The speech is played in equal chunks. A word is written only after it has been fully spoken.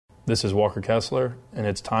This is Walker Kessler, and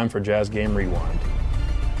it's time for Jazz Game Rewind.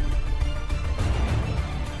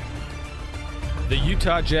 The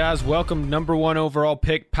Utah Jazz welcomed number 1 overall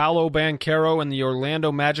pick Paolo Banchero and the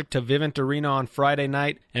Orlando Magic to Vivint Arena on Friday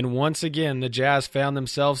night, and once again the Jazz found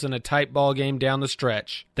themselves in a tight ball game down the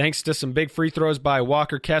stretch. Thanks to some big free throws by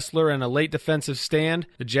Walker Kessler and a late defensive stand,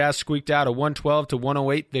 the Jazz squeaked out a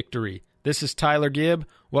 112-108 victory. This is Tyler Gibb.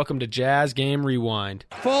 Welcome to Jazz Game Rewind.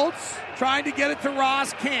 Fultz trying to get it to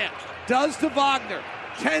Ross, can't. Does to Wagner.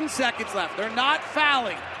 10 seconds left. They're not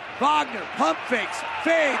fouling. Wagner pump fakes,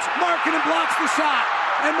 fades. Markkanen blocks the shot,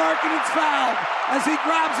 and Markkanen's fouled as he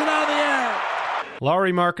grabs it out of the air.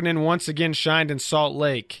 Lauri Markkanen once again shined in Salt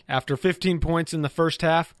Lake. After 15 points in the first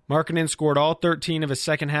half, Markkanen scored all 13 of his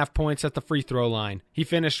second half points at the free throw line. He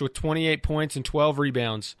finished with 28 points and 12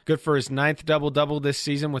 rebounds, good for his 9th double-double this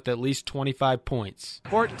season with at least 25 points.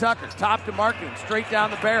 Horton Tucker, top to Markkanen, straight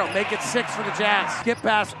down the barrel, make it 6 for the Jazz. Skip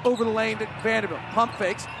pass over the lane to Vanderbilt, pump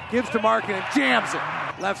fakes, gives to Markkanen, jams it.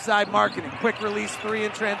 Left side Markkanen, quick release 3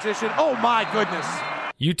 in transition. Oh my goodness.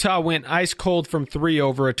 Utah went ice cold from 3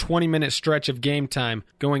 over a 20-minute stretch of game time,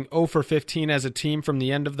 going 0 for 15 as a team from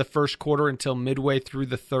the end of the first quarter until midway through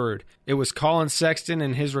the third. It was Colin Sexton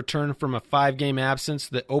and his return from a 5-game absence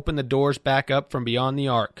that opened the doors back up from beyond the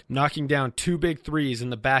arc, knocking down 2 big threes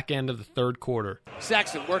in the back end of the third quarter.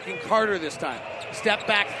 Sexton working Carter this time. Step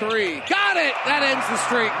back 3. Got it! That ends the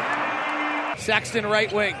streak. Sexton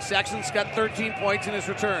right wing. Sexton's got 13 points in his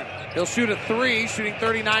return. He'll shoot a 3, shooting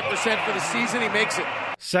 39% for the season. He makes it.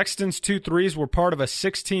 Sexton's 2 threes were part of a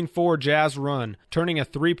 16-4 Jazz run, turning a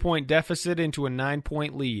 3-point deficit into a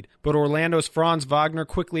 9-point lead. But Orlando's Franz Wagner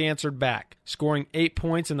quickly answered back, scoring 8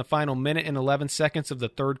 points in the final minute and 11 seconds of the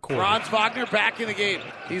third quarter. Franz Wagner back in the game.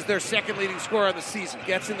 He's their second leading scorer of the season.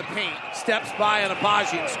 Gets in the paint, steps by on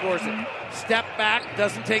Agbaji and scores it. Step back,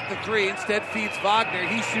 doesn't take the 3, instead feeds Wagner.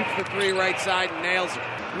 He shoots the 3 right side and nails it.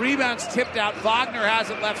 Rebounds tipped out. Wagner has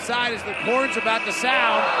it left side as the horn's about to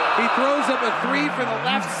sound. He throws up a 3 for the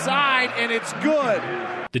left side, and it's good.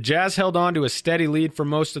 The Jazz held on to a steady lead for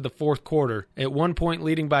most of the fourth quarter, at one point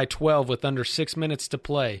leading by 12 with under 6 minutes to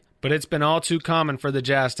play. But it's been all too common for the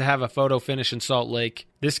Jazz to have a photo finish in Salt Lake.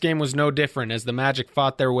 This game was no different as the Magic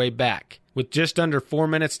fought their way back. With just under 4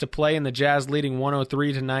 minutes to play and the Jazz leading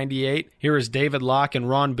 103-98, here is David Locke and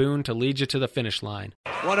Ron Boone to lead you to the finish line.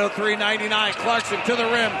 103-99, Clarkson to the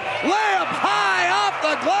rim. Layup high off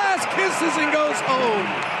the glass, kisses and goes home.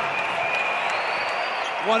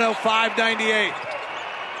 105-98.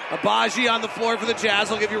 Agbaji on the floor for the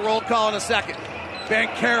Jazz. I'll give you a roll call in a second.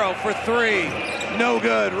 Banchero for 3. No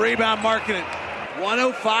good. Rebound Markkanen.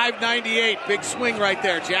 105-98. Big swing right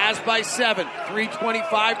there. Jazz by 7.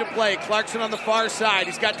 3:25 to play. Clarkson on the far side.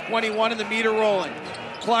 He's got 21 and the meter rolling.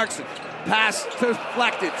 Clarkson. Pass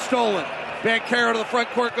deflected. Stolen. Banchero to the front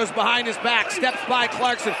court. Goes behind his back. Steps by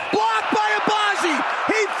Clarkson. Blocked by Agbaji.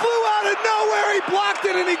 He flew out of nowhere. He blocked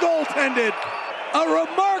it and he goaltended. A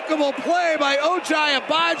remarkable play by Ochai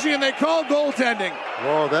Agbaji, and they call goaltending.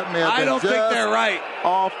 Whoa, that man. I don't think they're right.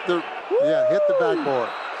 Off the, hit the backboard.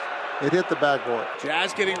 It hit the backboard.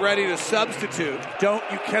 Jazz getting ready to substitute. You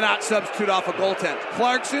cannot substitute off a goaltend.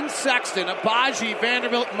 Clarkson, Sexton, Agbaji,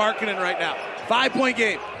 Vanderbilt, Markkanen right now. 5-point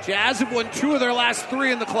game. Jazz have won 2 of their last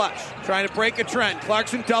 3 in the clutch. Trying to break a trend.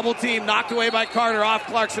 Clarkson double team, knocked away by Carter, off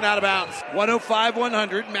Clarkson out of bounds.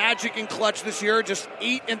 105-100. Magic in clutch this year, just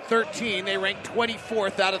 8-13. They rank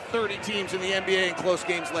 24th out of 30 teams in the NBA in close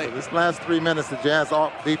games late. So this last 3 minutes, the Jazz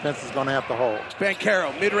defense is going to have to hold.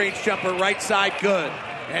 Banchero, mid-range jumper, right side, good.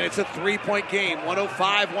 And it's a 3-point game,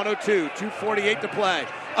 105-102, 2:48 to play.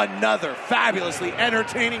 Another fabulously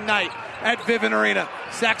entertaining night at Vivint Arena.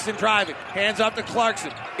 Sexton driving, hands off to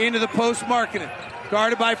Clarkson, into the post Markkanen.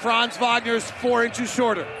 Guarded by Franz Wagner, is 4 inches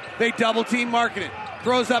shorter. They double team Markkanen.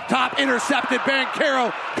 Throws up top, intercepted,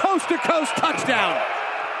 Banchero, coast to coast touchdown.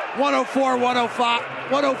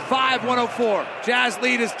 105-104. Jazz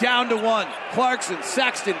lead is down to 1. Clarkson,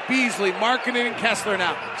 Sexton, Beasley, Markkanen, and Kessler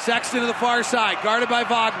now. Sexton to the far side, guarded by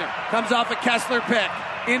Wagner. Comes off a Kessler pick.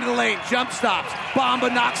 Into the lane, jump stops.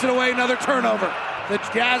 Bamba knocks it away, another turnover. The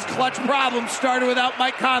Jazz clutch problems started without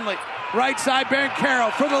Mike Conley. Right side,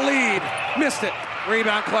 Banchero for the lead. Missed it.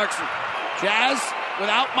 Rebound, Clarkson. Jazz,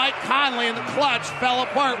 without Mike Conley in the clutch, fell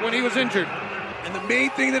apart when he was injured. And the main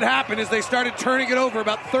thing that happened is they started turning it over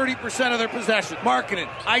about 30% of their possession. Markkanen,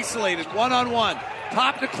 isolated, one-on-one.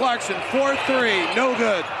 Top to Clarkson, 4-3, no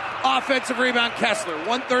good. Offensive rebound, Kessler,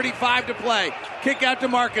 1:35 to play. Kick out to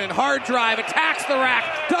Markkanen, hard drive, attacks the rack,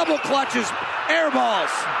 double clutches, air balls.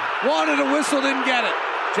 Wanted a whistle, didn't get it.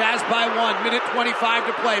 Jazz by 1, minute 25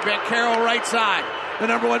 to play. Banchero right side. The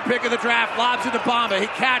number 1 pick of the draft lobs it to Bamba. He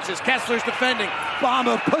catches. Kessler's defending.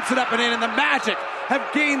 Bamba puts it up and in, and the Magic have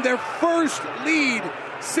gained their first lead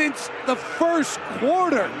since the first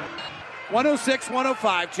quarter.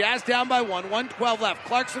 106-105. Jazz down by 1. 1:12 left.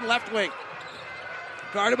 Clarkson left wing.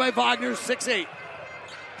 Guarded by Wagner, 6'8".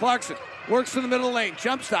 Clarkson works to the middle lane.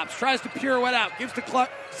 Jump stops. Tries to pirouette out. Gives to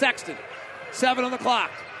Sexton. 7 on the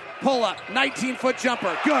clock. Pull up. 19-foot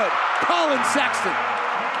jumper. Good. Colin Sexton.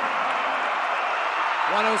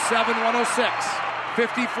 107-106.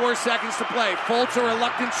 54 seconds to play. Fultz, a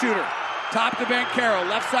reluctant shooter. Top to Banchero.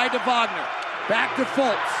 Left side to Wagner. Back to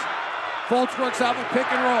Fultz. Fultz works off a pick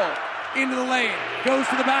and roll. Into the lane. Goes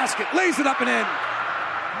to the basket. Lays it up and in.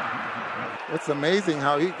 It's amazing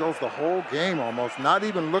how he goes the whole game almost, not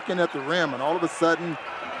even looking at the rim, and all of a sudden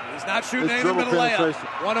he's not shooting anything but a layup.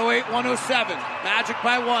 108-107. Magic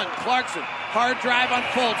by 1. Clarkson. Hard drive on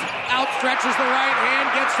Fultz. Outstretches the right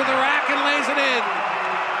hand. Gets to the rack and lays it in.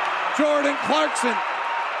 Jordan Clarkson.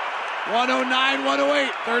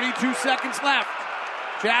 109-108. 32 seconds left.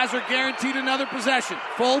 Jazz are guaranteed another possession.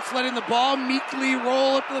 Fultz letting the ball meekly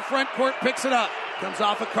roll up to the front court. Picks it up. Comes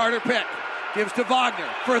off a Carter pick. Gives to Wagner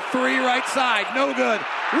for 3 right side. No good.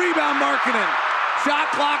 Rebound Markkanen.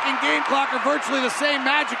 Shot clock and game clock are virtually the same.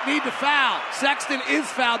 Magic need to foul. Sexton is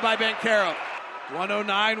fouled by Banchero.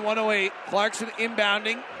 109-108. Clarkson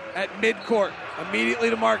inbounding at midcourt. Immediately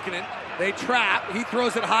to Markkanen. They trap. He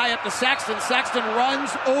throws it high up to Sexton. Sexton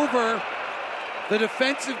runs over the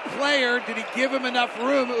defensive player. Did he give him enough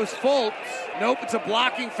room? It was Fultz. Nope, it's a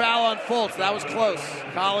blocking foul on Fultz. That was close.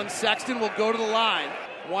 Colin Sexton will go to the line.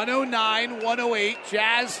 109-108.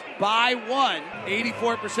 Jazz by 1.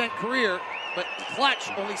 84% career, but clutch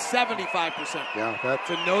only 75%. Yeah, that's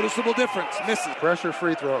a noticeable difference. Misses. Pressure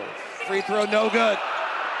free throws. Free throw no good.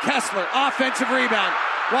 Kessler, offensive rebound.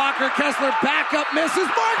 Walker Kessler back up, misses.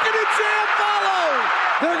 Markkanen jam follow.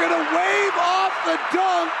 They're going to wave off the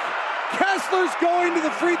dunk. Kessler's going to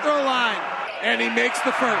the free throw line, and he makes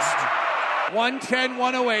the first.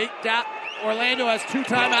 110-108. Orlando has 2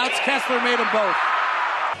 timeouts. Kessler made them both.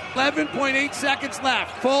 11.8 seconds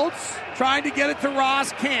left. Fultz trying to get it to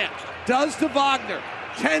Ross. Can't. Does to Wagner.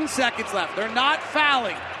 10 seconds left. They're not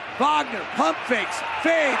fouling. Wagner pump fakes,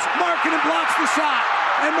 fades. Markkanen blocks the shot,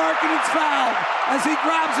 and Markkanen's fouled as he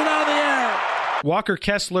grabs it out of the air. Walker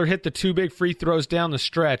Kessler hit the 2 big free throws down the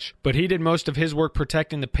stretch, but he did most of his work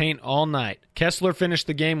protecting the paint all night. Kessler finished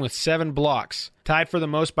the game with 7 blocks, tied for the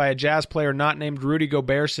most by a Jazz player not named Rudy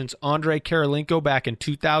Gobert since Andre Karolinko back in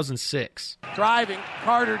 2006. Driving,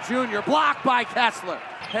 Carter Jr., blocked by Kessler.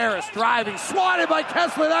 Harris driving, swatted by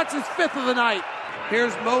Kessler. That's his 5th of the night.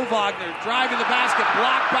 Here's Mo Wagner driving the basket,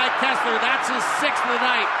 blocked by Kessler. That's his 6th of the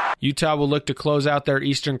night. Utah will look to close out their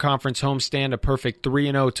Eastern Conference homestand a perfect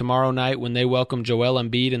 3-0 tomorrow night when they welcome Joel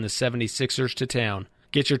Embiid and the 76ers to town.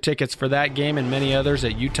 Get your tickets for that game and many others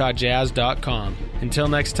at UtahJazz.com. Until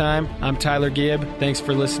next time, I'm Tyler Gibb. Thanks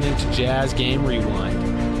for listening to Jazz Game Rewind.